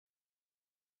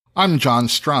I'm John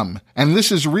Strum, and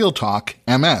this is RealTalk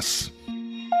MS.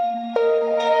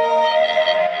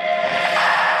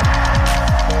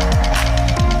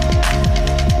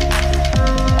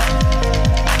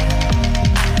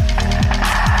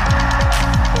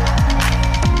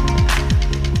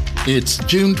 It's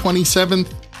June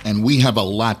 27th, and we have a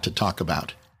lot to talk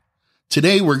about.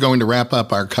 Today, we're going to wrap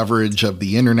up our coverage of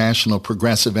the International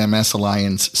Progressive MS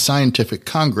Alliance Scientific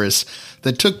Congress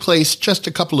that took place just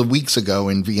a couple of weeks ago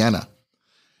in Vienna.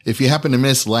 If you happen to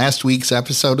miss last week's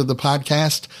episode of the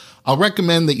podcast, I'll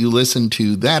recommend that you listen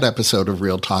to that episode of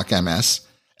Real Talk MS,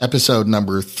 episode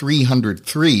number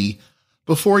 303,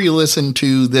 before you listen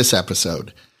to this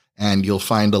episode, and you'll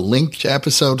find a link to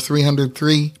episode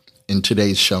 303 in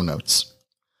today's show notes.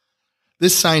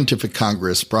 This scientific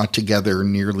congress brought together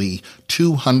nearly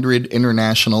 200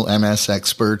 international MS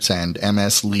experts and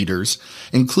MS leaders,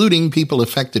 including people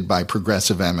affected by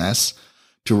progressive MS,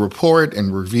 to report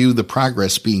and review the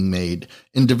progress being made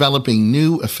in developing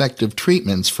new effective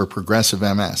treatments for progressive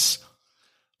MS.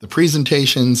 The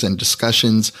presentations and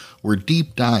discussions were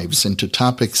deep dives into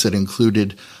topics that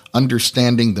included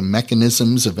understanding the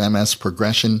mechanisms of MS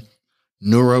progression,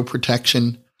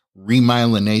 neuroprotection,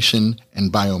 remyelination,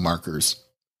 and biomarkers.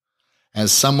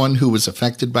 As someone who was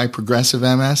affected by progressive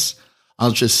MS,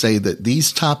 I'll just say that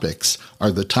these topics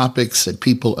are the topics that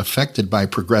people affected by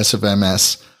progressive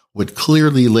MS would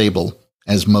clearly label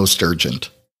as most urgent.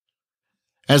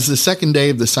 As the second day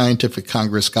of the Scientific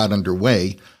Congress got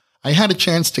underway, I had a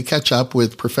chance to catch up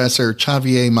with Professor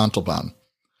Xavier Montalban.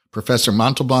 Professor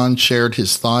Montalban shared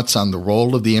his thoughts on the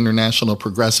role of the International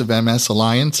Progressive MS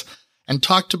Alliance and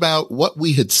talked about what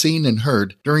we had seen and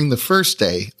heard during the first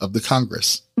day of the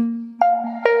Congress.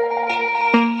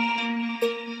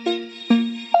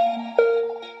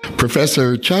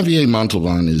 Professor Xavier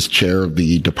Montalban is chair of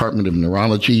the Department of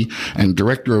Neurology and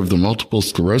director of the Multiple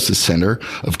Sclerosis Center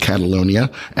of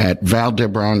Catalonia at Vall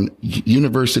d'Hebron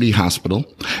University Hospital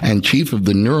and chief of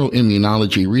the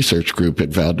Neuroimmunology Research Group at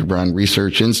Vall d'Hebron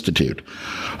Research Institute.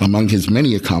 Among his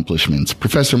many accomplishments,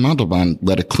 Professor Montalban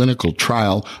led a clinical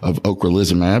trial of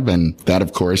ocrelizumab, and that,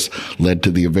 of course, led to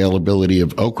the availability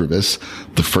of Ocrevus,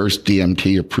 the first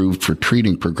DMT approved for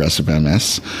treating progressive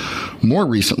MS. More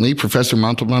recently, Professor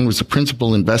Montalban was a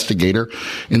principal investigator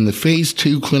in the phase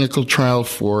 2 clinical trial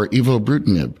for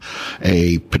evobrutinib,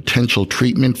 a potential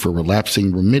treatment for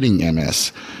relapsing remitting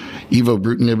MS.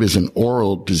 Evobrutinib is an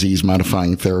oral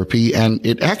disease-modifying therapy, and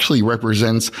it actually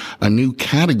represents a new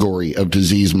category of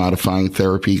disease-modifying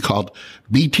therapy called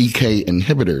BTK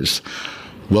inhibitors.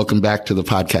 Welcome back to the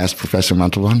podcast, Professor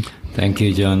Montalban. Thank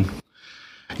you, John.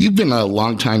 You've been a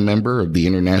longtime member of the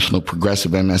International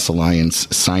Progressive MS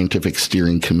Alliance Scientific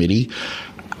Steering Committee.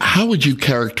 How would you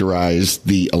characterize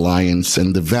the alliance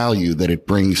and the value that it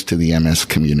brings to the MS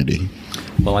community?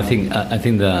 Well, I think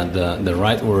the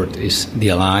right word is the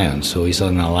alliance. So it's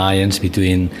an alliance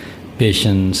between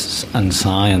patients and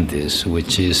scientists,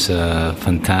 which is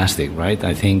fantastic, right?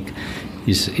 I think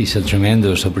it's a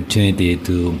tremendous opportunity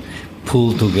to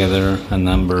pull together a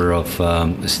number of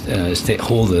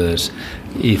stakeholders.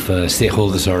 If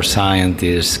stakeholders are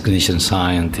scientists, clinician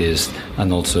scientists,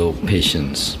 and also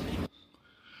patients.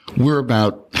 We're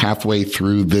about halfway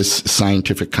through this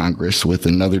scientific congress with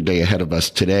another day ahead of us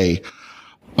today.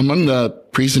 Among the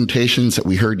presentations that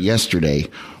we heard yesterday,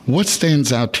 what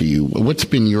stands out to you? What's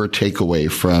been your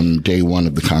takeaway from day one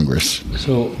of the Congress?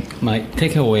 So my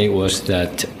takeaway was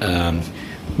that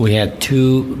we had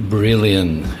two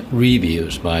brilliant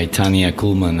reviews by Tanya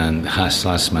Kuhlman and Has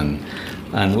Lassman.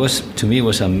 And to me, it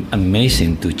was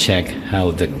amazing to check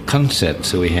how the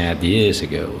concepts we had years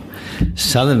ago,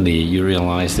 suddenly you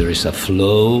realize there is a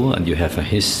flow and you have a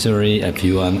history and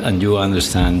you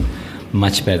understand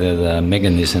much better the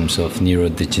mechanisms of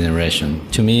neurodegeneration.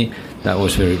 To me, that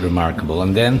was very remarkable.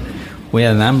 And then we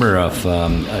had a number of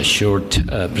short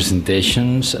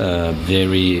presentations,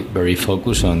 very, very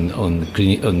focused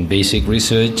on basic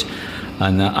research.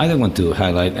 And I don't want to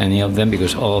highlight any of them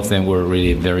because all of them were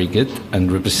really very good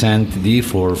and represent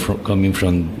coming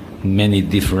from many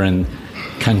different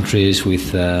countries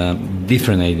with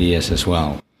different ideas as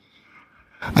well.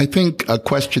 I think a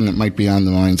question that might be on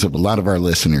the minds of a lot of our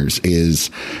listeners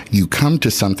is you come to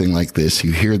something like this,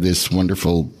 you hear this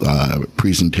wonderful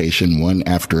presentation, one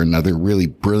after another, really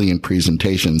brilliant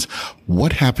presentations.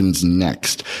 What happens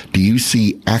next? Do you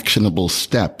see actionable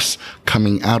steps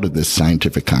coming out of this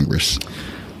scientific congress?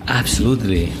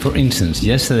 Absolutely. For instance,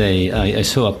 yesterday I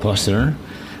saw a poster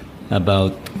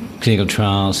about clinical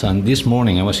trials, and this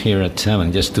morning I was here at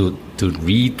 7 just to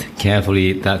read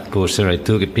carefully that poster. I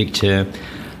took a picture,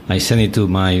 I sent it to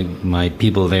my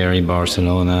people there in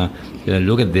Barcelona,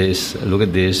 look at this,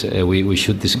 we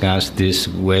should discuss this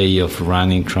way of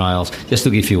running trials. Just to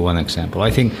give you one example,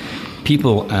 I think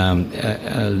people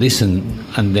listen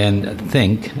and then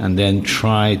think and then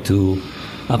try to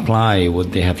apply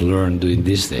what they have learned during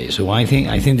this day. So I think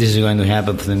this is going to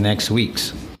happen for the next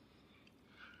weeks.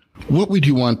 What would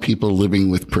you want people living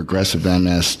with progressive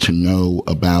MS to know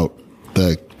about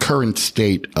the current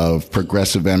state of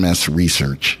progressive MS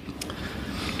research?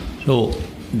 So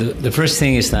the first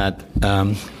thing is that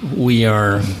we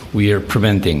are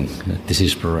preventing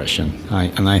disease progression,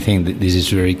 and I think that this is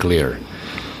very clear.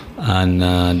 And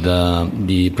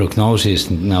the prognosis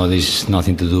nowadays is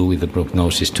nothing to do with the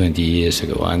prognosis 20 years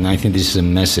ago. And I think this is a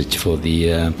message for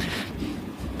the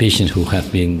patients who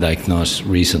have been diagnosed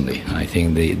recently. I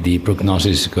think the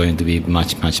prognosis is going to be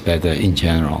much, much better in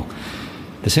general.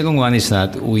 The second one is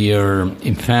that we are,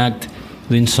 in fact,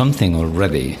 doing something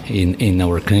already in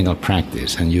our clinical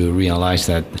practice, and you realize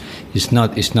that it's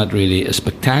not really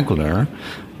spectacular,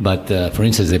 but for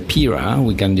instance, the PIRA,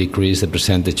 we can decrease the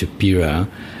percentage of PIRA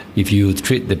if you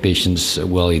treat the patients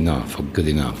well enough or good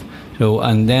enough. So,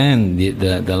 and then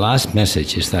the last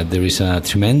message is that there is a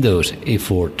tremendous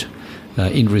effort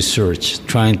in research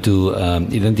trying to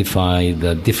identify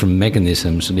the different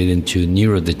mechanisms leading to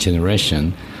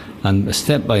neurodegeneration, and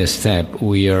step by step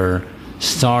we are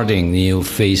starting new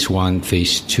phase 1,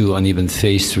 phase 2, and even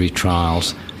phase 3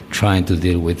 trials trying to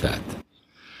deal with that.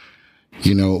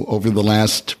 You know, over the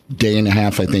last day and a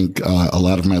half, I think a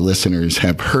lot of my listeners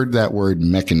have heard that word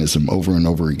mechanism over and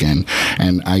over again.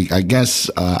 And I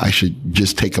guess I should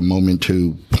just take a moment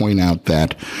to point out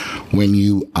that when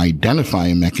you identify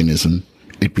a mechanism,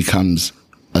 it becomes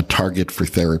a target for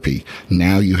therapy.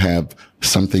 Now you have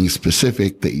something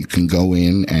specific that you can go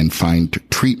in and find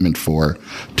treatment for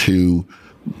to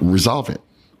resolve it.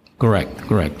 Correct.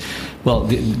 Well,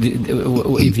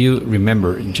 if you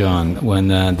remember, John, when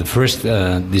the first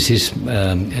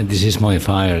disease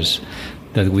modifiers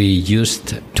that we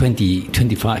used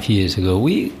 25 years ago,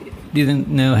 we didn't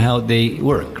know how they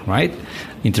work, right?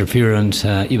 Interference,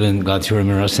 even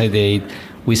glutaminyl,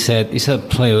 we said it's a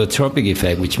pleiotropic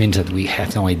effect, which means that we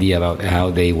have no idea about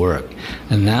how they work.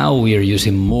 And now we are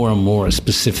using more and more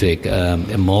specific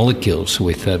molecules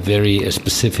with a very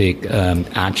specific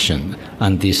action,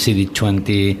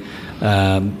 anti-CD20,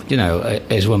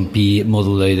 S1P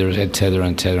modulators, etc.,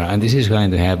 etc. And this is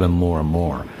going to happen more and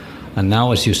more. And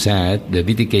now, as you said, the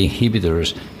BTK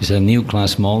inhibitors is a new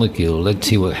class molecule. Let's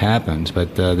see what happens.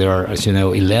 But there are, as you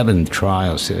know,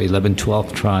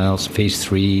 12 trials, phase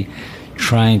 3,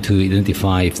 trying to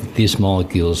identify if these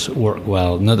molecules work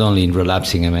well, not only in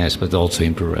relapsing MS, but also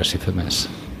in progressive MS.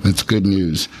 That's good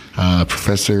news.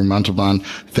 Professor Montalban,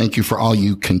 thank you for all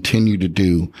you continue to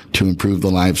do to improve the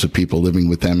lives of people living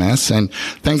with MS. And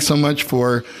thanks so much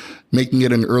for making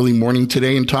it an early morning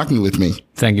today and talking with me.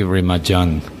 Thank you very much,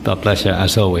 John. A pleasure,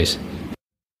 as always.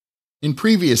 In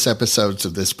previous episodes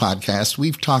of this podcast,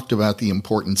 we've talked about the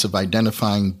importance of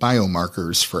identifying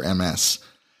biomarkers for MS.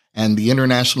 And the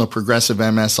International Progressive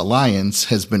MS Alliance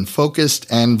has been focused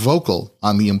and vocal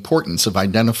on the importance of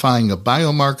identifying a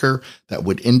biomarker that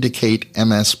would indicate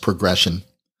MS progression.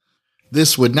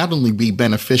 This would not only be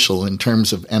beneficial in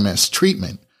terms of MS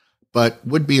treatment, but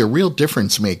would be a real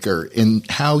difference maker in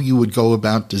how you would go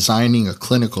about designing a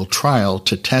clinical trial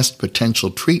to test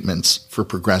potential treatments for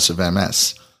progressive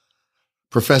MS.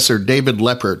 Professor David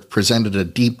Leppert presented a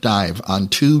deep dive on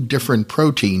 2 different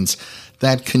proteins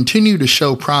that continue to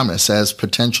show promise as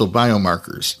potential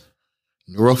biomarkers: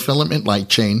 neurofilament light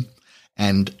chain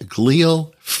and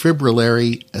glial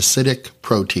fibrillary acidic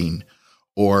protein,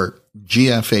 or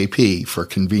GFAP for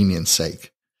convenience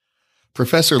sake.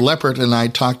 Professor Leppert and I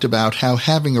talked about how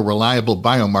having a reliable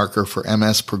biomarker for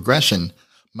MS progression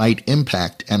might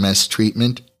impact MS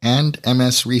treatment and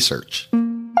MS research.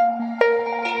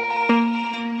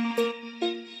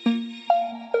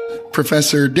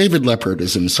 Professor David Leppert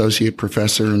is an associate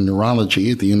professor in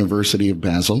neurology at the University of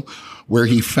Basel, where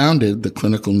he founded the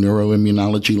Clinical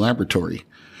Neuroimmunology Laboratory.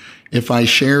 If I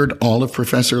shared all of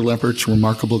Professor Leppert's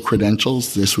remarkable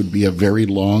credentials, this would be a very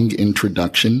long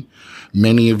introduction.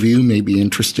 Many of you may be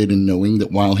interested in knowing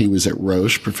that while he was at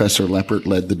Roche, Professor Leppert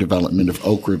led the development of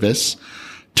Ocrevus.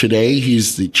 Today,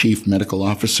 he's the chief medical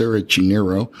officer at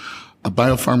Genero, a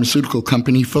biopharmaceutical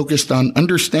company focused on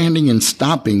understanding and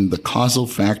stopping the causal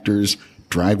factors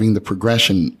driving the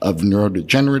progression of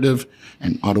neurodegenerative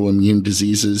and autoimmune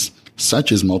diseases,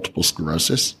 such as multiple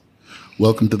sclerosis.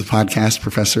 Welcome to the podcast,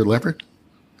 Professor Leppert.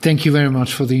 Thank you very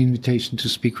much for the invitation to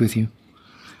speak with you.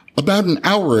 About an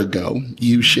hour ago,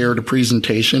 you shared a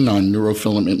presentation on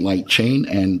neurofilament light chain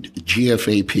and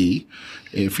GFAP.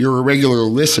 If you're a regular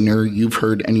listener, you've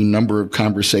heard any number of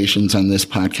conversations on this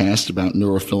podcast about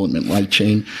neurofilament light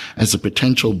chain as a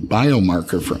potential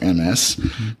biomarker for MS.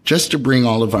 Mm-hmm. Just to bring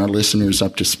all of our listeners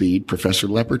up to speed, Professor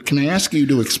Leppert, can I ask you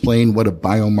to explain what a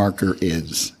biomarker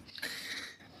is?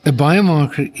 A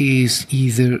biomarker is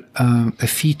either a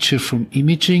feature from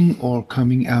imaging or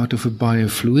coming out of a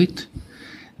biofluid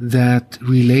that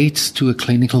relates to a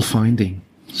clinical finding.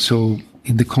 So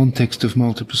in the context of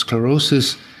multiple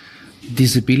sclerosis,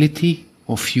 disability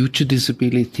or future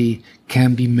disability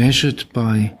can be measured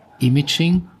by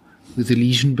imaging with the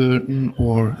lesion burden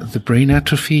or the brain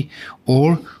atrophy,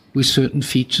 or with certain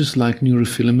features like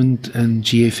neurofilament and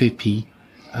GFAP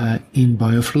in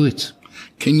biofluids.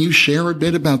 Can you share a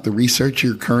bit about the research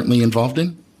you're currently involved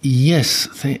in? Yes.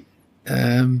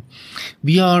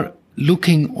 We are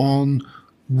looking on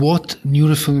what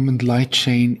neurofilament light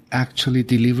chain actually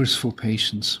delivers for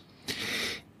patients.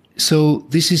 So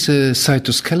this is a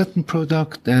cytoskeleton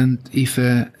product, and if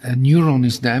a neuron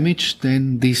is damaged,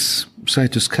 then this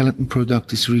cytoskeleton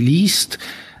product is released,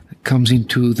 comes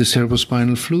into the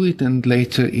cerebrospinal fluid, and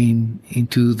later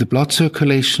into the blood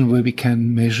circulation, where we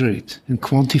can measure it and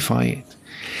quantify it.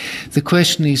 The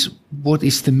question is, what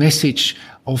is the message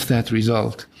of that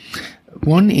result?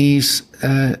 One is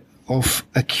of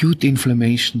acute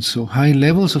inflammation. So high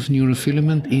levels of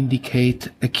neurofilament indicate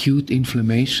acute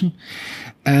inflammation.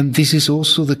 And this is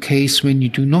also the case when you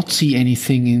do not see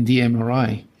anything in the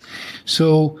MRI.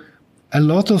 So a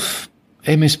lot of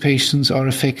MS patients are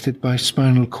affected by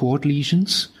spinal cord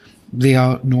lesions. They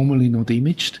are normally not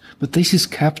imaged, but this is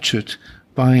captured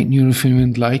by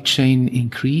neurofilament light chain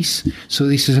increase. So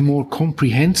this is a more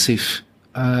comprehensive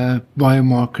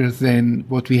biomarker than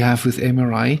what we have with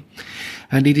MRI.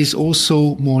 And it is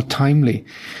also more timely.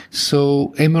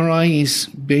 So MRI is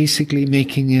basically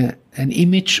making an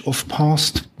image of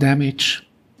past damage,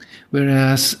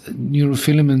 whereas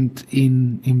neurofilament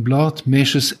in blood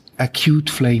measures acute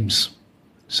flames.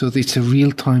 So it's a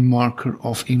real-time marker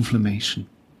of inflammation.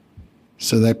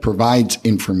 So that provides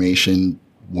information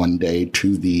one day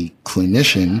to the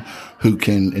clinician who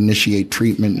can initiate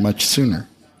treatment much sooner.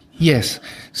 Yes.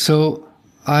 So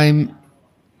I'm,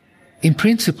 in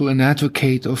principle, an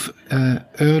advocate of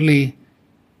early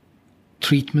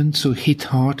treatment, so hit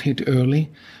hard, hit early,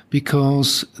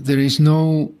 because there is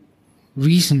no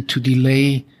reason to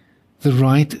delay the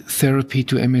right therapy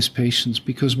to MS patients,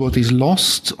 because what is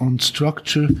lost on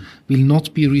structure will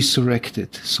not be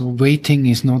resurrected. So waiting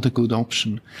is not a good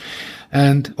option.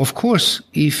 And of course,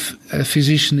 if a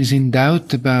physician is in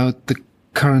doubt about the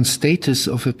current status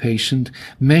of a patient,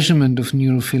 measurement of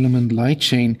neurofilament light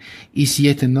chain is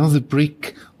yet another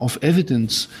brick of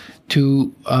evidence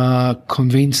to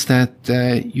convince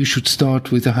that you should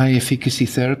start with a high efficacy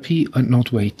therapy and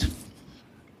not wait.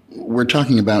 We're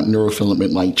talking about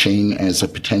neurofilament light chain as a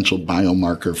potential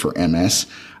biomarker for MS.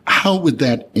 How would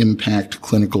that impact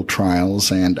clinical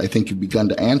trials? And I think you've begun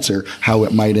to answer how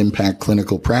it might impact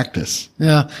clinical practice.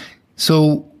 Yeah.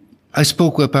 So I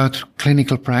spoke about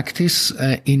clinical practice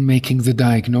in making the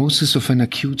diagnosis of an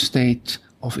acute state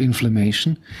of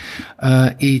inflammation.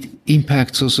 It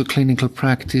impacts also clinical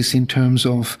practice in terms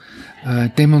of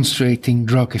demonstrating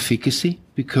drug efficacy,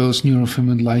 because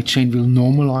neurofilament light chain will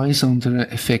normalize under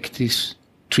effective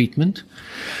treatment.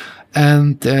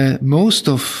 And most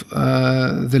of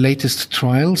the latest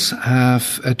trials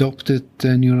have adopted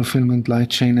neurofilament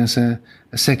light chain as a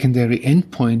secondary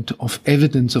endpoint of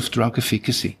evidence of drug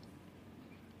efficacy.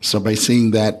 So by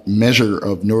seeing that measure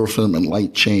of neurofilament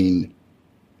light chain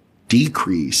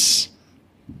decrease,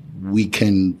 we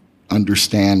can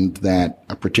understand that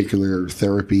a particular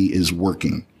therapy is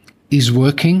working. Is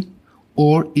working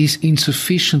or is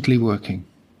insufficiently working.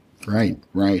 Right,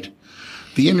 right.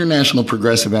 The International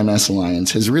Progressive MS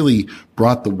Alliance has really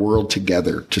brought the world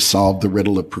together to solve the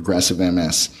riddle of progressive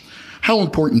MS. How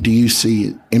important do you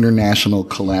see international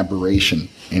collaboration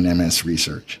in MS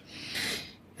research?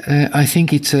 I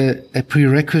think it's a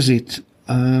prerequisite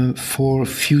for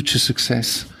future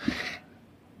success.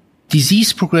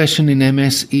 Disease progression in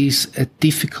MS is a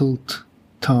difficult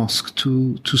task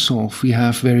to solve. We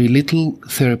have very little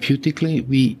therapeutically.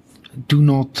 We do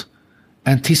not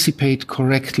anticipate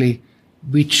correctly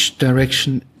which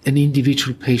direction an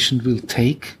individual patient will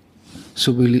take.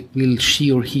 So will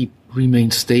she or he remain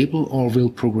stable or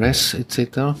will progress,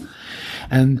 etc.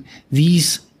 And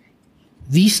these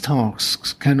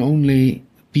tasks can only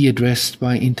be addressed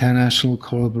by international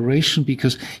collaboration,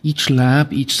 because each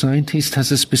lab, each scientist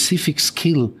has a specific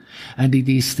skill, and it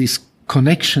is this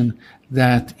connection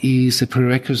that is a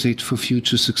prerequisite for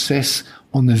future success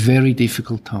on a very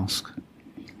difficult task.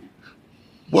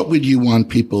 What would you want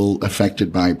people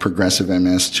affected by progressive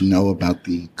MS to know about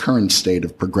the current state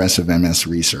of progressive MS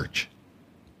research?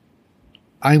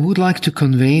 I would like to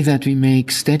convey that we make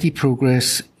steady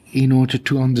progress in order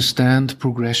to understand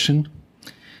progression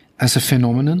as a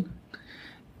phenomenon,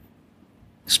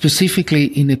 specifically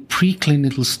in a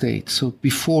preclinical state, so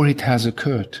before it has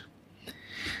occurred.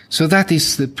 So that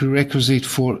is the prerequisite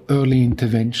for early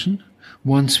intervention.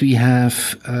 Once we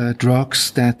have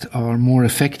drugs that are more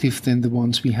effective than the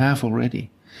ones we have already.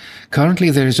 Currently,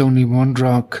 there is only one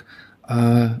drug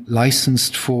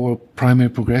licensed for primary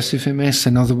progressive MS,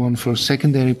 another one for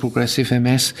secondary progressive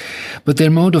MS, but their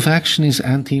mode of action is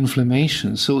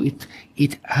anti-inflammation. So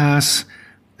it has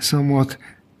somewhat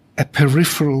a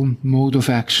peripheral mode of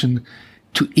action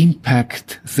to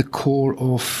impact the core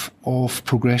of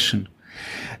progression.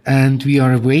 And we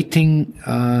are awaiting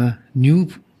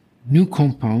new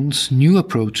compounds, new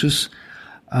approaches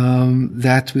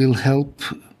that will help,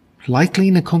 likely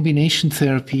in a combination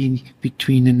therapy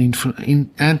between an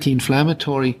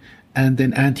anti-inflammatory and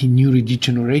an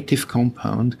anti-neurodegenerative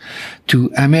compound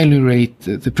to ameliorate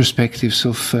the perspectives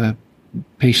of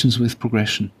patients with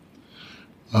progression.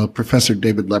 Professor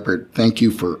David Leppert, thank you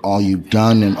for all you've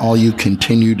done and all you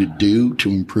continue to do to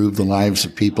improve the lives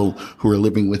of people who are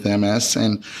living with MS.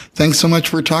 And thanks so much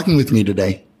for talking with me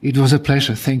today. It was a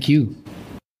pleasure. Thank you.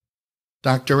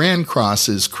 Dr. Ann Cross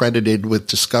is credited with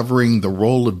discovering the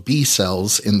role of B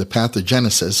cells in the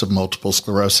pathogenesis of multiple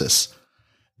sclerosis.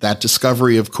 That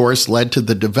discovery, of course, led to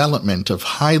the development of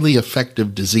highly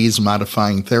effective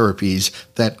disease-modifying therapies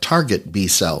that target B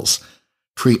cells,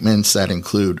 treatments that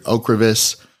include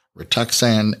Ocrevus,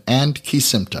 Rituxan, and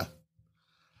Kesimpta.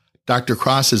 Dr.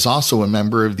 Cross is also a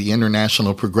member of the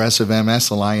International Progressive MS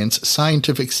Alliance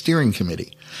Scientific Steering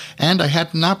Committee, and I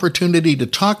had an opportunity to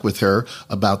talk with her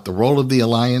about the role of the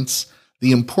Alliance,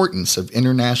 the importance of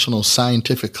international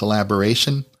scientific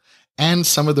collaboration, and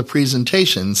some of the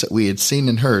presentations that we had seen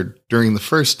and heard during the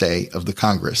first day of the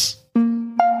Congress.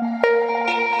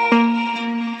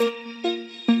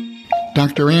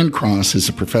 Dr. Ann Cross is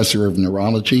a professor of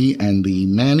neurology and the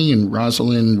Manny and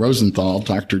Rosalind Rosenthal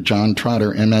Dr. John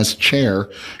Trotter MS Chair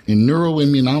in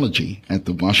Neuroimmunology at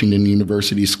the Washington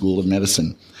University School of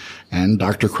Medicine. And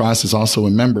Dr. Cross is also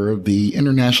a member of the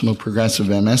International Progressive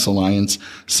MS Alliance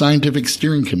Scientific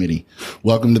Steering Committee.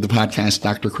 Welcome to the podcast,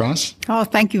 Dr. Cross. Oh,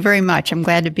 thank you very much. I'm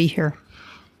glad to be here.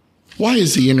 Why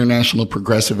is the International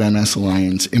Progressive MS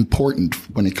Alliance important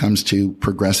when it comes to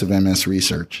progressive MS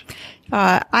research?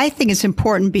 I think it's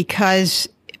important because,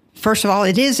 first of all,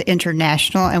 it is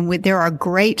international, and there are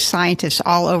great scientists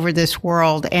all over this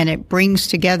world, and it brings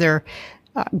together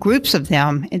groups of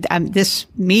them. This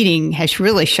meeting has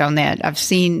really shown that. I've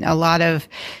seen a lot of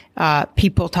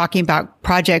people talking about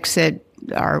projects that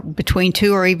are between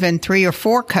 2 or even 3 or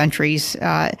 4 countries,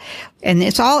 and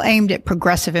it's all aimed at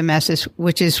progressive MS,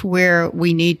 which is where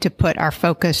we need to put our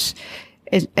focus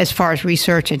as far as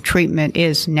research and treatment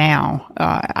is now.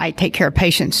 I take care of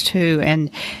patients too, and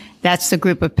that's the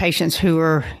group of patients who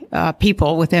are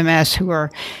people with MS who are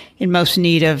in most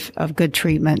need of good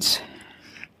treatments.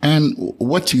 And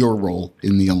what's your role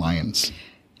in the Alliance?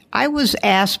 I was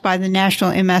asked by the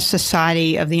National MS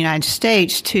Society of the United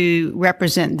States to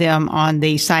represent them on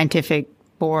the scientific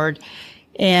board.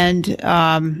 And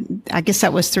I guess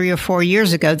that was 3 or 4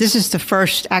 years ago. This is the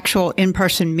first actual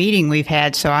in-person meeting we've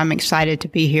had, so I'm excited to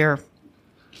be here.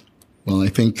 Well, I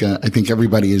think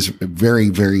everybody is very,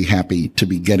 very happy to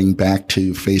be getting back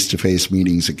to face-to-face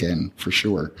meetings again, for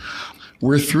sure.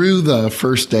 We're through the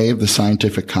first day of the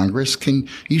Scientific Congress. Can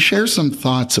you share some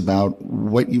thoughts about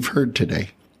what you've heard today?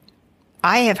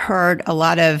 I have heard a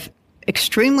lot of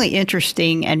extremely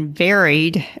interesting and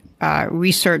varied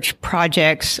research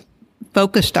projects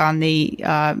focused on the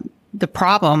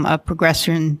problem of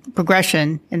progression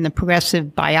in the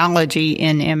progressive biology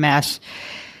in MS.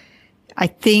 I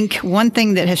think one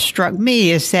thing that has struck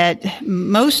me is that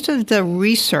most of the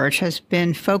research has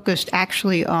been focused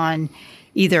actually on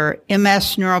either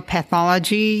MS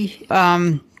neuropathology.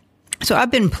 So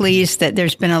I've been pleased that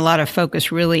there's been a lot of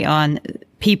focus really on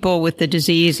people with the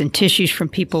disease and tissues from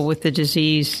people with the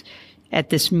disease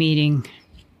at this meeting.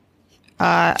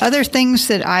 Other things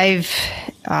that I've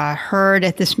heard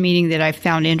at this meeting that I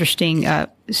found interesting,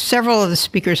 several of the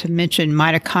speakers have mentioned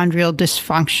mitochondrial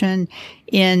dysfunction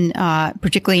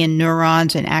particularly in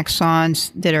neurons and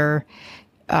axons that are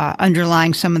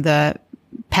underlying some of the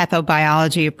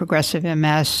pathobiology of progressive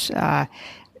MS.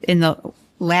 In the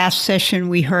last session,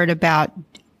 we heard about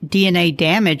DNA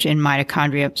damage in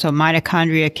mitochondria. So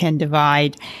mitochondria can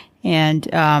divide, and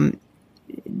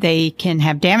they can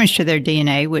have damage to their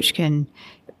DNA, which can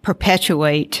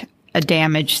perpetuate a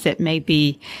damage that may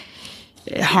be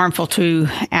harmful to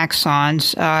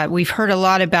axons. We've heard a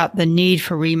lot about the need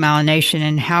for remyelination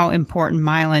and how important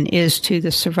myelin is to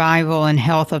the survival and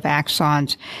health of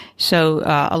axons. So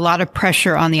a lot of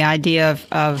pressure on the idea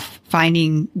of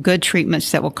finding good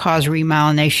treatments that will cause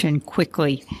remyelination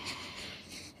quickly.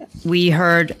 We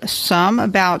heard some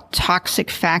about toxic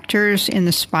factors in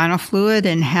the spinal fluid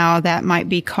and how that might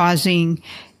be causing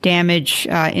damage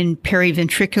in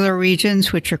periventricular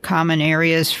regions, which are common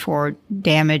areas for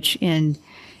damage in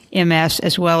MS,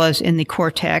 as well as in the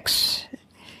cortex.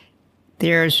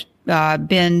 There's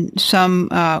been some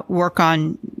work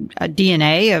on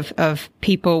DNA of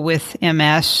people with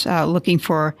MS, looking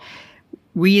for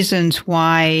reasons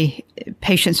why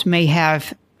patients may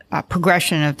have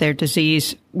progression of their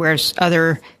disease, whereas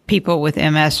other people with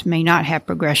MS may not have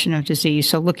progression of disease.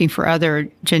 So looking for other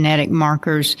genetic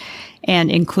markers and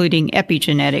including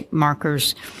epigenetic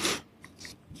markers.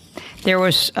 There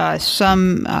was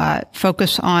some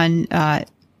focus on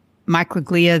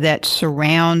microglia that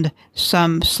surround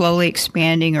some slowly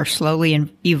expanding or slowly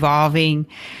evolving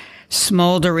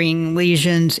smoldering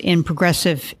lesions in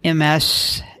progressive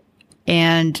MS,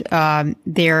 and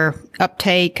their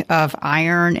uptake of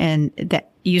iron, and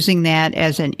that using that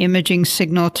as an imaging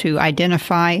signal to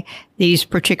identify these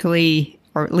particularly,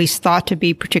 or at least thought to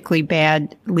be particularly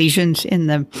bad lesions in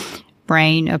the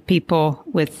brain of people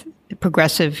with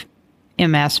progressive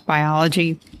MS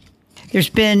biology. There's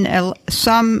been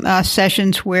some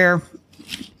sessions where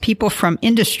people from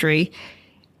industry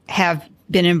have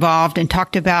been involved and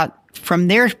talked about, from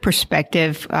their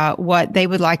perspective, what they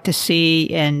would like to see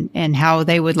and how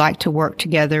they would like to work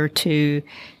together to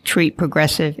treat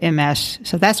progressive MS.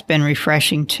 So that's been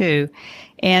refreshing too.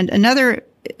 And another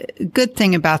good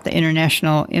thing about the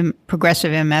International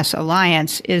Progressive MS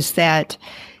Alliance is that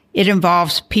it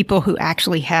involves people who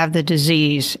actually have the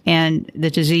disease, and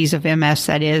the disease of MS,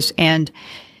 that is. And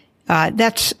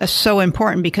that's so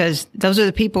important because those are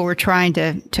the people we're trying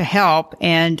to help.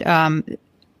 And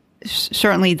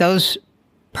certainly those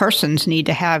persons need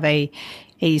to have a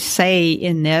say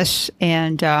in this.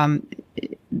 And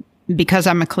because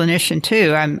I'm a clinician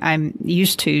too, I'm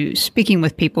used to speaking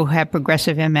with people who have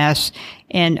progressive MS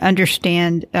and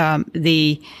understand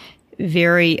the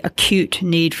very acute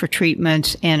need for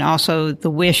treatments, and also the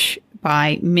wish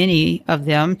by many of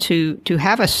them to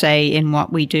have a say in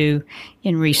what we do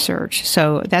in research.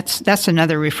 So that's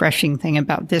another refreshing thing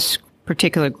about this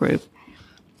particular group.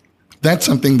 That's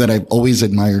something that I've always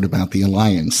admired about the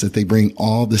Alliance, that they bring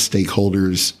all the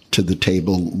stakeholders to the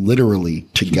table literally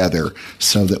together,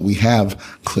 so that we have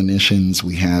clinicians,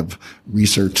 we have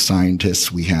research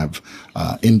scientists, we have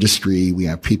industry, we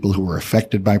have people who are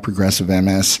affected by progressive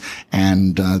MS,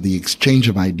 and the exchange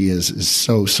of ideas is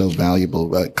so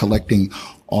valuable. Collecting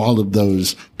all of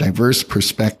those diverse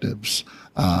perspectives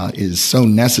is so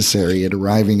necessary at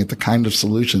arriving at the kind of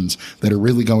solutions that are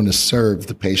really going to serve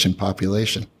the patient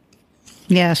population.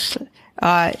 Yes.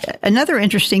 Another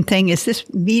interesting thing is this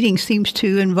meeting seems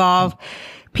to involve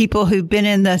people who've been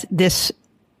in this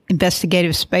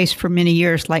investigative space for many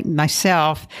years, like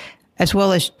myself, as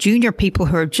well as junior people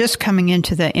who are just coming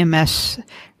into the MS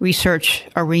research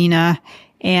arena,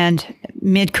 and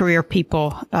mid-career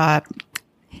people.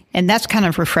 And that's kind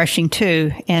of refreshing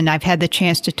too. And I've had the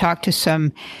chance to talk to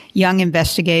some young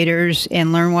investigators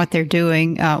and learn what they're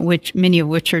doing, which many of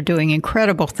which are doing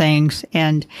incredible things.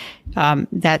 And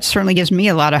that certainly gives me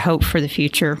a lot of hope for the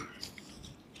future.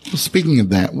 Well, speaking of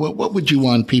that, what would you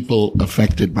want people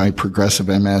affected by progressive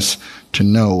MS to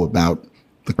know about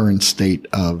the current state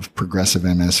of progressive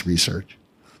MS research?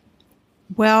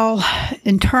 Well,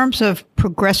 in terms of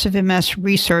progressive MS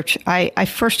research, I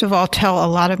first of all tell a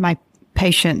lot of my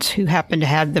patients who happen to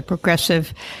have the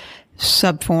progressive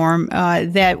subform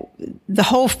that the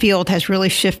whole field has really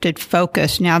shifted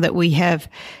focus now that we have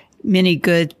many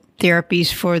good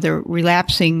therapies for the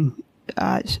relapsing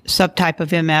subtype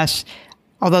of MS,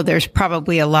 although there's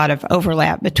probably a lot of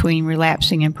overlap between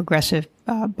relapsing and progressive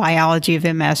biology of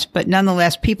MS. But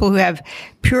nonetheless, people who have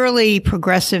purely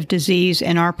progressive disease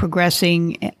and are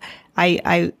progressing,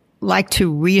 I like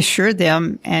to reassure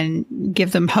them and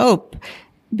give them hope,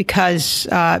 because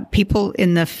people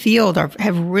in the field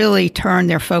have really turned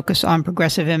their focus on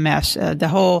progressive MS. The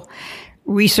whole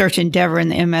research endeavor in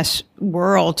the MS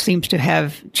world seems to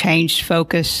have changed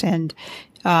focus, and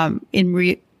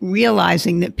in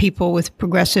realizing that people with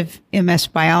progressive MS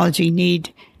biology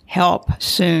need help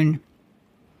soon.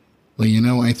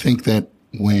 Well, I think that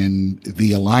when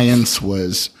the Alliance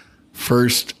was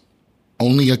first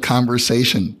only a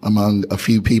conversation among a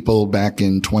few people back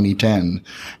in 2010,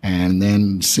 and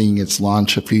then seeing its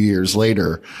launch a few years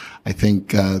later, I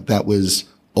think that was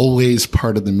always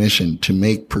part of the mission, to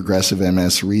make progressive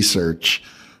MS research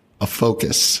a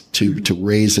focus, to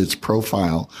raise its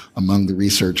profile among the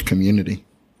research community.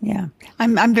 Yeah,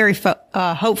 I'm very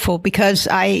hopeful, because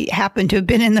I happen to have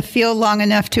been in the field long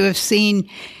enough to have seen.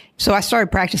 So I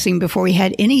started practicing before we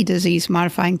had any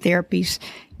disease-modifying therapies,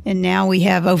 and now we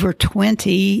have over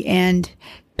 20, and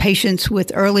patients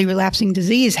with early relapsing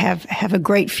disease have a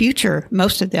great future,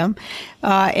 most of them.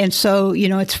 And so,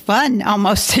 it's fun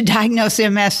almost to diagnose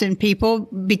MS in people,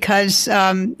 because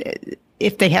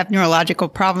if they have neurological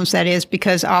problems, that is,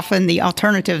 because often the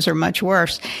alternatives are much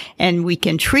worse, and we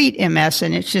can treat MS,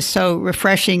 and it's just so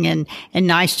refreshing and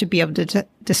nice to be able to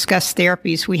discuss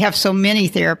therapies. We have so many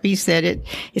therapies that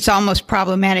it's almost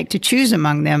problematic to choose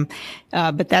among them,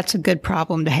 but that's a good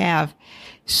problem to have.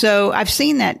 So I've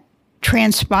seen that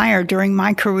transpire during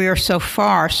my career so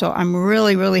far, so I'm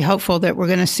really, really hopeful that we're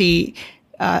going to see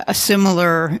a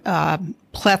similar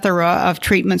plethora of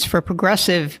treatments for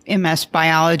progressive MS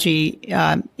biology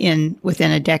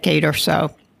within a decade or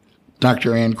so.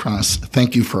 Dr. Ann Cross,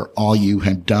 thank you for all you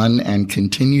have done and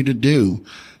continue to do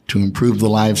to improve the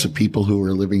lives of people who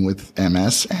are living with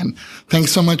MS. And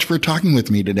thanks so much for talking with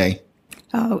me today.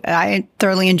 Oh, I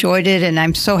thoroughly enjoyed it, and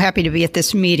I'm so happy to be at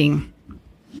this meeting.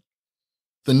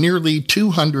 The nearly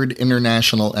 200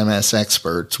 international MS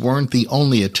experts weren't the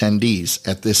only attendees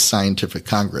at this scientific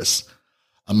congress.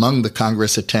 Among the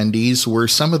Congress attendees were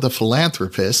some of the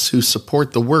philanthropists who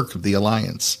support the work of the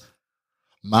Alliance.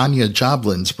 Manya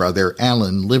Joblin's brother,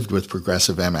 Alan, lived with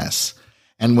progressive MS.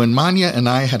 And when Manya and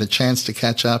I had a chance to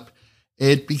catch up,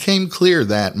 it became clear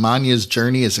that Manya's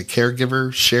journey as a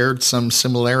caregiver shared some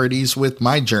similarities with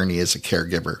my journey as a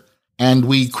caregiver. And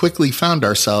we quickly found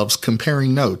ourselves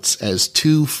comparing notes as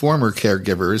two former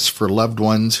caregivers for loved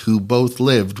ones who both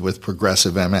lived with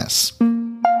progressive MS.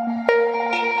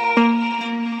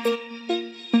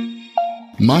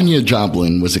 Manya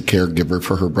Joblin was a caregiver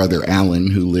for her brother Alan,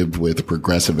 who lived with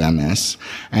progressive MS,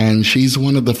 and she's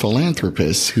one of the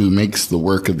philanthropists who makes the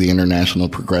work of the International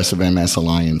Progressive MS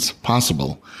Alliance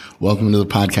possible. Welcome to the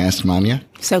podcast, Manya.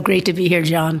 So great to be here,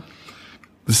 John.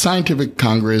 The Scientific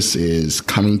Congress is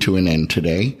coming to an end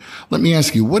today. Let me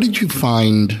ask you, what did you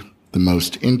find the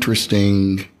most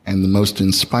interesting and the most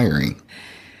inspiring?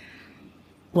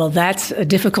 Well, that's a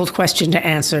difficult question to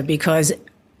answer, because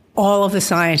all of the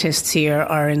scientists here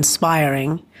are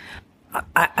inspiring.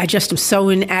 I just am so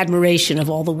in admiration of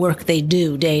all the work they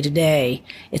do day to day.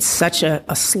 It's such a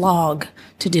slog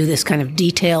to do this kind of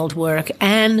detailed work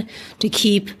and to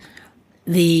keep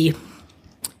the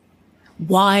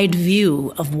wide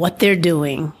view of what they're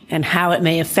doing and how it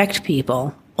may affect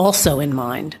people also in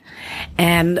mind.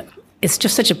 And it's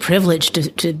just such a privilege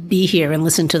to be here and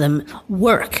listen to them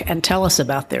work and tell us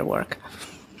about their work.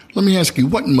 Let me ask you,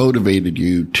 what motivated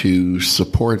you to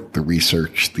support the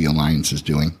research the Alliance is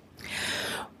doing?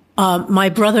 My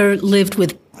brother lived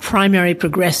with primary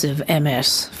progressive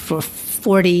MS for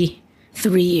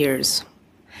 43 years.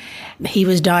 He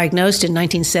was diagnosed in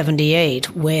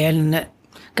 1978 when,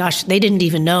 they didn't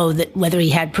even know that whether he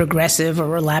had progressive or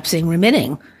relapsing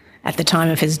remitting at the time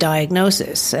of his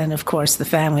diagnosis. And of course, the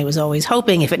family was always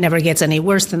hoping if it never gets any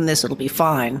worse than this, it'll be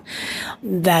fine.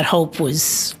 That hope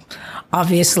was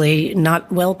obviously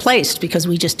not well placed, because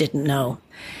we just didn't know.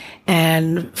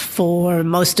 And for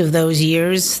most of those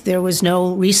years, there was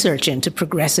no research into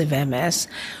progressive MS.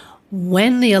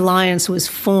 When the Alliance was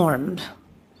formed,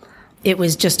 it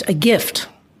was just a gift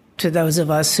to those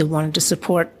of us who wanted to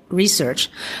support research.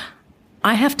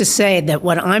 I have to say that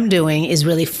what I'm doing is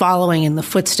really following in the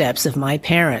footsteps of my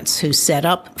parents, who set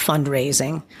up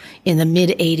fundraising in the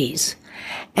mid-'80s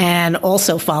and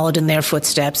also followed in their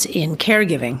footsteps in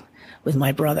caregiving with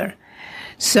my brother.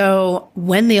 So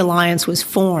when the Alliance was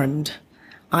formed,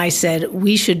 I said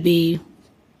we should be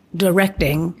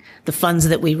directing the funds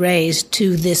that we raise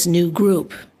to this new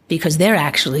group, because they're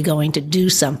actually going to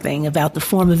do something about the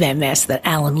form of MS that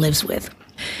Alan lives with.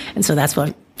 And so that's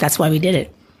why we did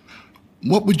it.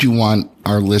 What would you want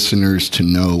our listeners to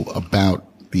know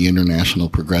about the International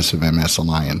Progressive MS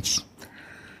Alliance?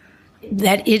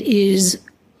 That it is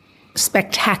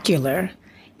spectacular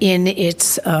in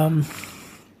its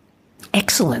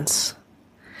excellence.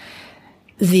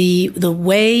 The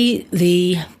way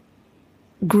the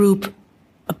group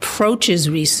approaches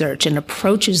research and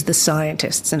approaches the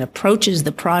scientists and approaches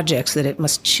the projects that it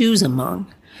must choose among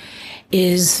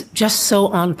is just so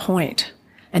on point.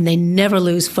 And they never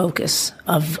lose focus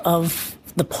of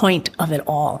the point of it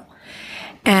all.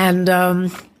 And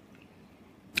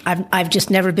I've just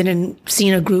never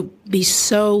seen a group be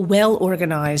so well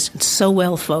organized and so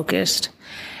well focused.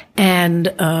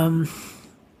 And,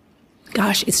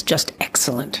 gosh, it's just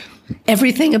excellent.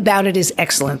 Everything about it is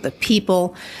excellent. The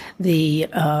people, the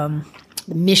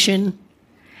mission,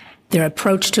 their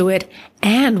approach to it,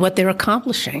 and what they're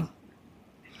accomplishing.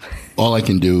 All I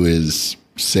can do is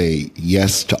say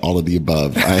yes to all of the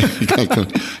above. I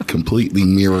completely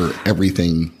mirror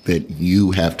everything that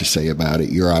you have to say about it.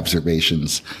 Your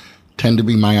observations tend to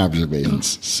be my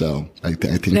observations. So I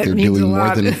think they're doing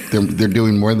more than they're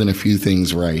doing more than a few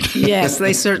things right. Yes,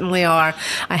 they certainly are.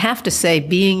 I have to say,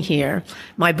 being here,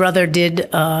 my brother did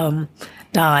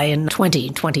die in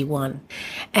 2021,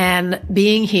 and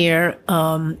being here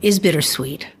is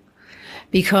bittersweet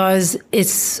because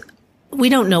we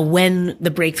don't know when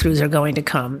the breakthroughs are going to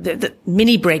come. The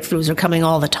mini breakthroughs are coming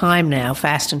all the time now,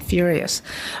 fast and furious,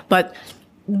 but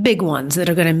big ones that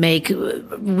are going to make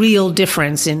real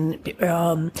difference in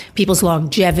people's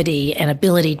longevity and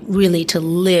ability really to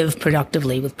live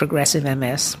productively with progressive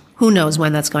MS. Who knows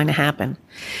when that's going to happen?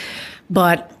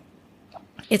 But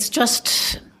it's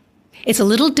a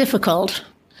little difficult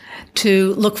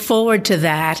to look forward to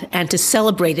that and to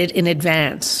celebrate it in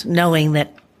advance, knowing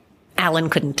that Alan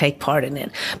couldn't take part in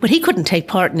it. But he couldn't take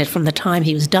part in it from the time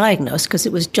he was diagnosed because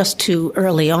it was just too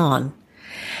early on.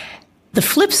 The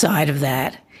flip side of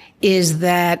that is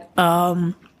that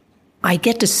I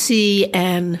get to see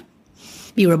and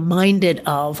be reminded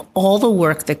of all the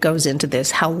work that goes into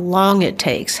this, how long it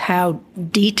takes, how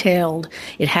detailed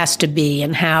it has to be,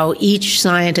 and how each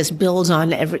scientist builds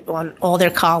on all their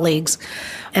colleagues.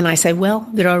 And I say, well,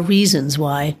 there are reasons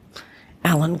why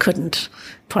Alan couldn't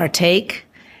partake,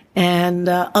 and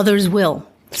others will.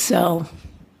 So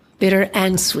bitter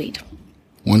and sweet.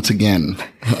 Once again,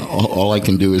 all I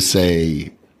can do is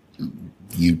say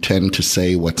you tend to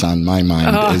say what's on my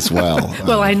mind as well.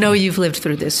 Well, I know you've lived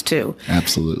through this too.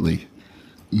 Absolutely.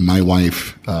 My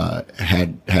wife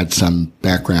had some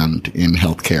background in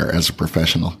healthcare as a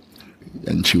professional,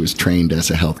 and she was trained as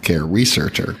a healthcare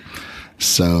researcher.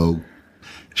 So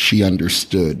she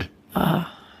understood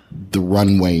the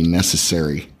runway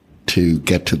necessary to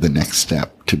get to the next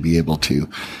step, to be able to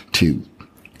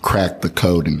crack the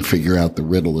code and figure out the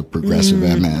riddle of progressive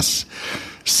MS.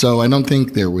 So I don't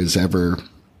think there was ever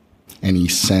any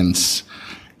sense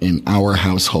in our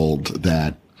household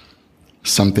that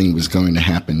something was going to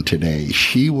happen today.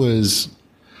 She was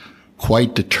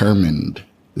quite determined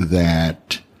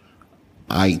that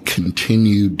I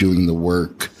continued doing the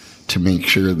work to make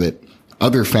sure that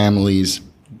other families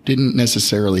didn't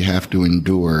necessarily have to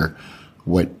endure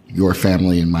what your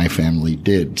family and my family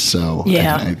did. So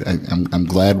yeah. I'm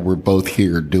glad we're both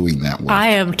here doing that work. I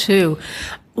am too.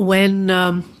 When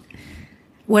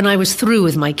I was through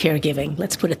with my caregiving,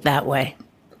 let's put it that way,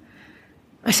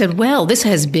 I said, well, this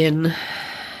has been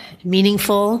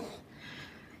meaningful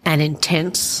and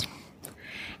intense.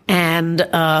 And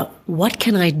what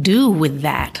can I do with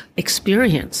that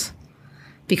experience?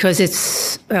 Because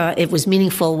it was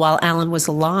meaningful while Alan was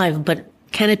alive, but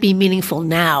can it be meaningful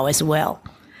now as well?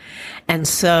 And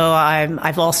so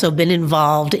I've also been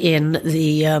involved in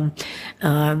the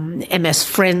MS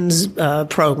Friends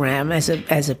program as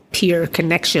a peer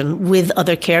connection with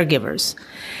other caregivers,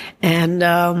 and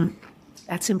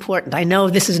that's important. I know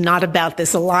this is not about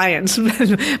this alliance,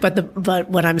 but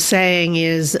what I'm saying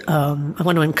is I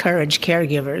want to encourage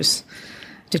caregivers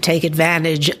to take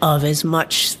advantage of as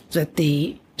much that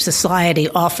the society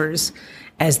offers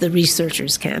as the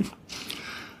researchers can.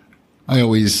 I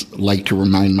always like to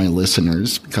remind my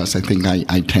listeners, because I think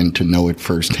I tend to know it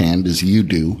firsthand as you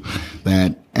do,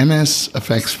 that MS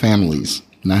affects families,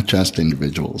 not just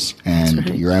individuals. And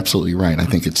right. You're absolutely right. I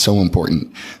think it's so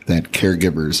important that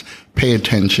caregivers pay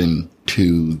attention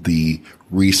to the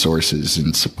resources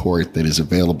and support that is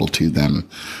available to them.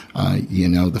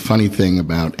 The funny thing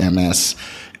about MS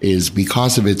is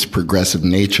because of its progressive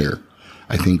nature,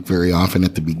 I think very often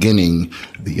at the beginning,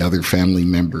 the other family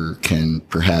member can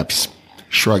perhaps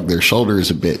shrug their shoulders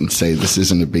a bit and say, this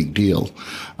isn't a big deal.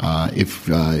 If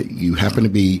you happen to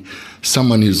be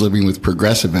someone who's living with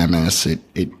progressive MS,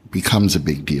 it becomes a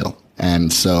big deal.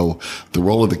 And so the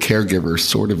role of the caregiver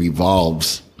sort of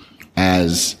evolves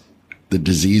as the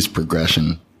disease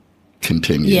progression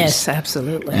continues. Yes,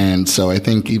 absolutely. And so I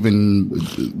think even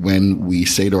when we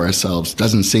say to ourselves,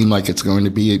 doesn't seem like it's going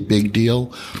to be a big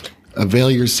deal, avail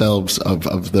yourselves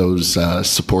of those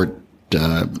support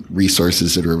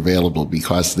resources that are available,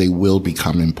 because they will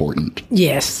become important.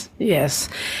 Yes.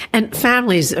 And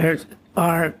families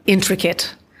are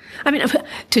intricate. I mean,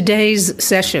 today's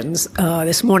sessions,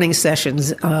 this morning's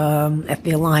sessions at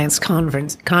the Alliance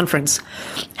conference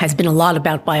has been a lot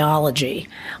about biology,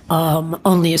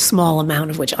 only a small amount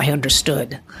of which I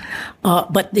understood.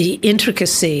 But the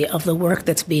intricacy of the work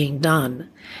that's being done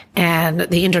and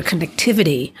the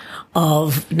interconnectivity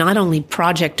of not only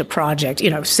project to project,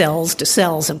 cells to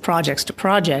cells and projects to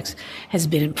projects has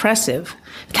been impressive.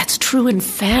 That's true in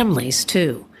families,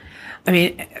 too. I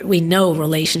mean, we know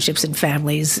relationships in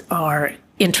families are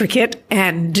intricate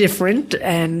and different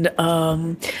and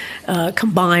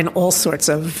combine all sorts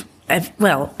of, a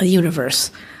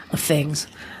universe of things.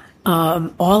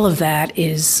 All of that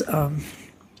is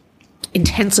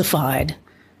intensified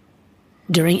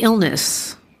during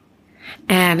illness,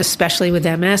 and especially with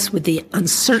MS, with the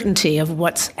uncertainty of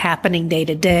what's happening day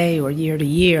to day or year to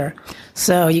year.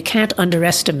 So you can't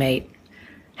underestimate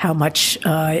how much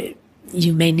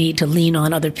you may need to lean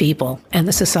on other people, and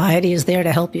the society is there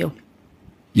to help you.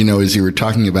 As you were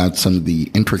talking about some of the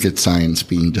intricate science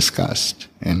being discussed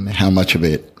and how much of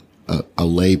it a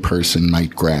lay person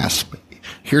might grasp,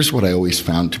 here's what I always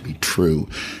found to be true.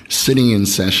 Sitting in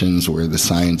sessions where the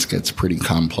science gets pretty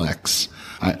complex,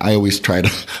 I always try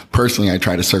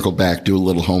to circle back, do a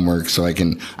little homework so I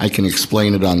can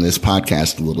explain it on this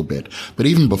podcast a little bit. But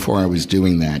even before I was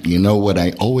doing that, what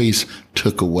I always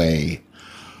took away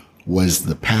was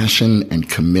the passion and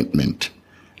commitment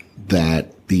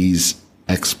that these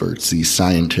experts, these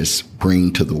scientists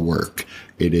bring to the work.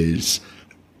 It is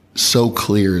so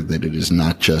clear that it is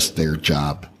not just their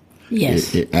job.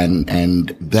 Yes.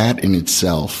 And that in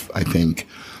itself, I think,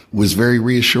 was very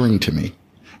reassuring to me.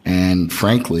 And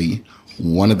frankly,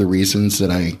 one of the reasons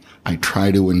that I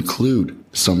try to include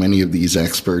so many of these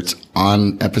experts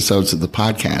on episodes of the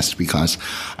podcast, because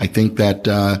I think that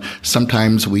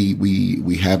sometimes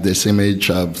we have this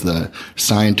image of the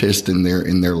scientist in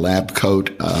their lab coat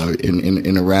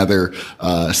in a rather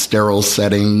sterile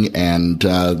setting, and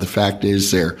the fact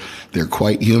is they're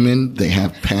quite human. They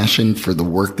have passion for the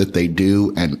work that they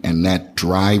do, and that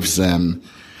drives them.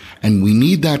 And we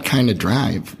need that kind of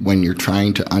drive when you're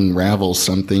trying to unravel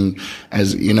something.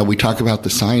 As we talk about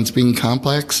the science being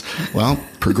complex. Well,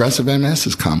 progressive MS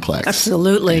is complex.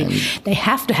 Absolutely. They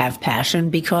have to have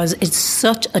passion because it's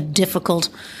such a difficult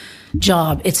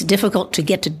job. It's difficult to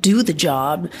get to do the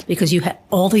job because you have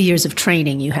all the years of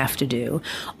training you have to do,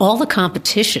 all the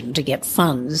competition to get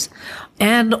funds,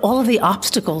 and all of the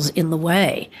obstacles in the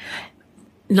way.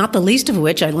 Not the least of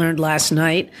which I learned last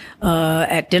night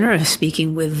at dinner,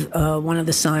 speaking with one of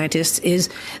the scientists, is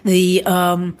the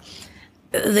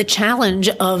challenge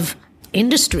of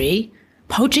industry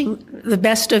poaching the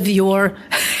best of your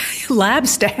lab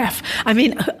staff. I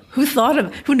mean, who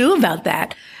knew about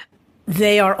that?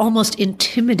 They are almost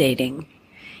intimidating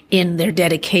in their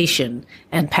dedication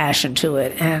and passion to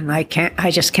it, and I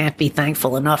just can't be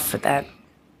thankful enough for that.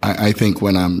 I think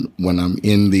when I'm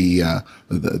in the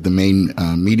main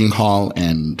meeting hall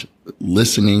and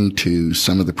listening to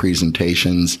some of the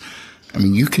presentations, I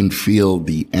mean, you can feel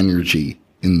the energy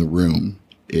in the room.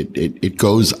 It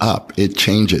goes up, it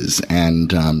changes,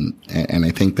 and I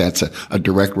think that's a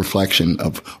direct reflection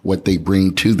of what they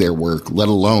bring to their work, let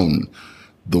alone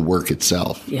the work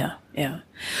itself. Yeah.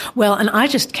 Well, and I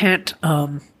just can't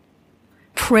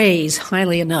praise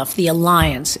highly enough the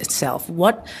alliance itself.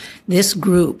 What this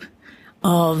group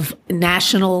of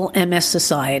national MS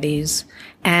societies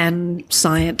and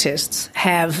scientists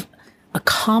have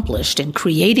accomplished in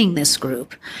creating this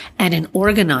group and in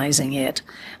organizing it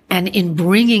and in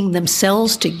bringing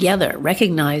themselves together,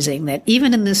 recognizing that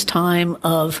even in this time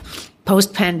of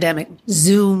post-pandemic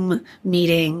Zoom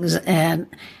meetings and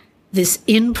this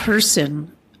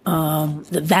in-person,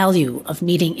 the value of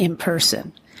meeting in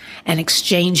person and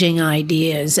exchanging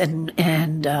ideas and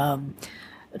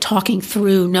talking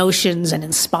through notions and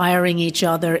inspiring each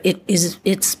other,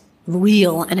 it's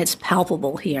real and it's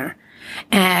palpable here.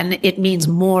 And it means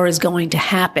more is going to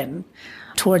happen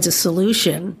towards a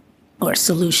solution or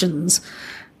solutions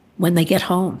when they get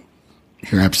home.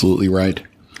 You're absolutely right.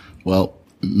 Well,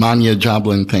 Manya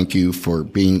Joblin, thank you for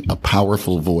being a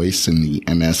powerful voice in the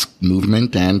MS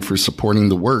movement and for supporting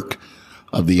the work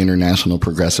of the International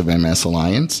Progressive MS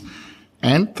Alliance.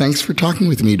 And thanks for talking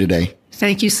with me today.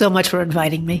 Thank you so much for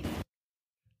inviting me.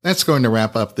 That's going to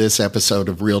wrap up this episode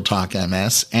of Real Talk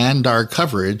MS and our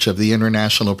coverage of the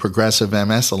International Progressive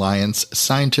MS Alliance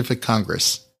Scientific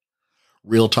Congress.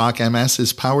 Real Talk MS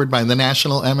is powered by the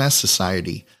National MS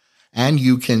Society, and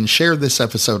you can share this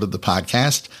episode of the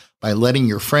podcast by letting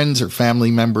your friends or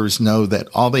family members know that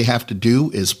all they have to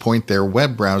do is point their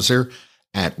web browser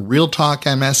at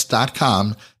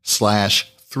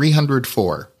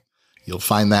realtalkms.com/304. You'll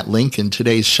find that link in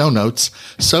today's show notes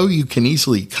so you can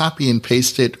easily copy and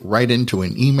paste it right into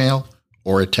an email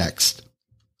or a text.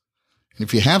 And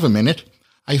if you have a minute,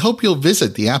 I hope you'll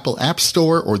visit the Apple App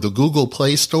Store or the Google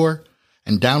Play Store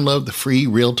and download the free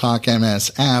RealTalk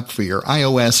MS app for your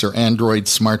iOS or Android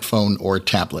smartphone or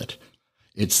tablet.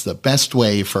 It's the best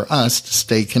way for us to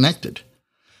stay connected.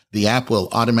 The app will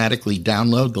automatically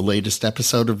download the latest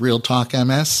episode of RealTalk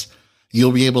MS.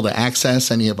 You'll be able to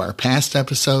access any of our past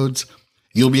episodes.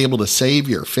 You'll be able to save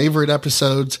your favorite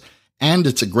episodes, and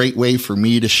it's a great way for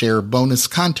me to share bonus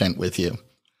content with you.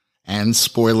 And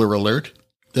spoiler alert,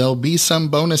 there'll be some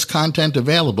bonus content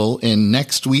available in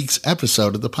next week's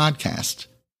episode of the podcast.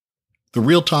 The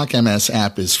RealTalk MS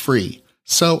app is free,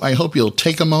 so I hope you'll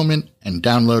take a moment and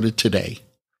download it today.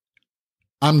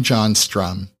 I'm John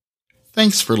Strum.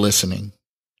 Thanks for listening.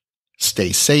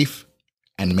 Stay safe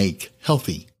and make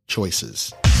healthy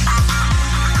choices.